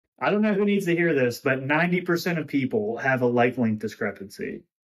I don't know who needs to hear this, but 90% of people have a life length discrepancy.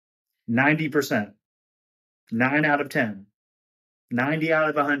 90%. 9 out of 10. 90 out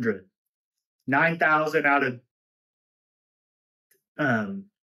of 100. 9,000 out of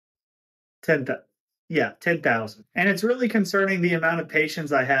 10,000. Yeah, 10,000. And it's really concerning the amount of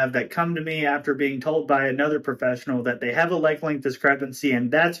patients I have that come to me after being told by another professional that they have a life length discrepancy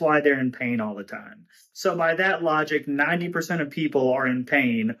and that's why they're in pain all the time. So by that logic, 90% of people are in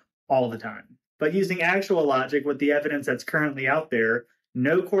pain all the time. But using actual logic with the evidence that's currently out there,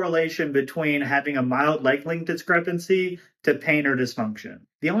 no correlation between having a mild life length discrepancy to pain or dysfunction.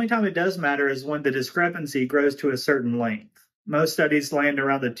 The only time it does matter is when the discrepancy grows to a certain length. Most studies land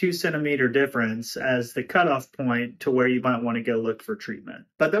around the 2 centimeter difference as the cutoff point to where you might want to go look for treatment.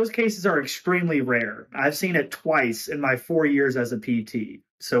 But those cases are extremely rare. I've seen it twice in my 4 years as a PT.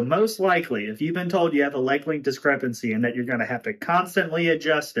 So most likely, if you've been told you have a life length discrepancy and that you're going to have to constantly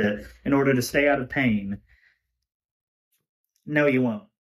adjust it in order to stay out of pain, no, you won't.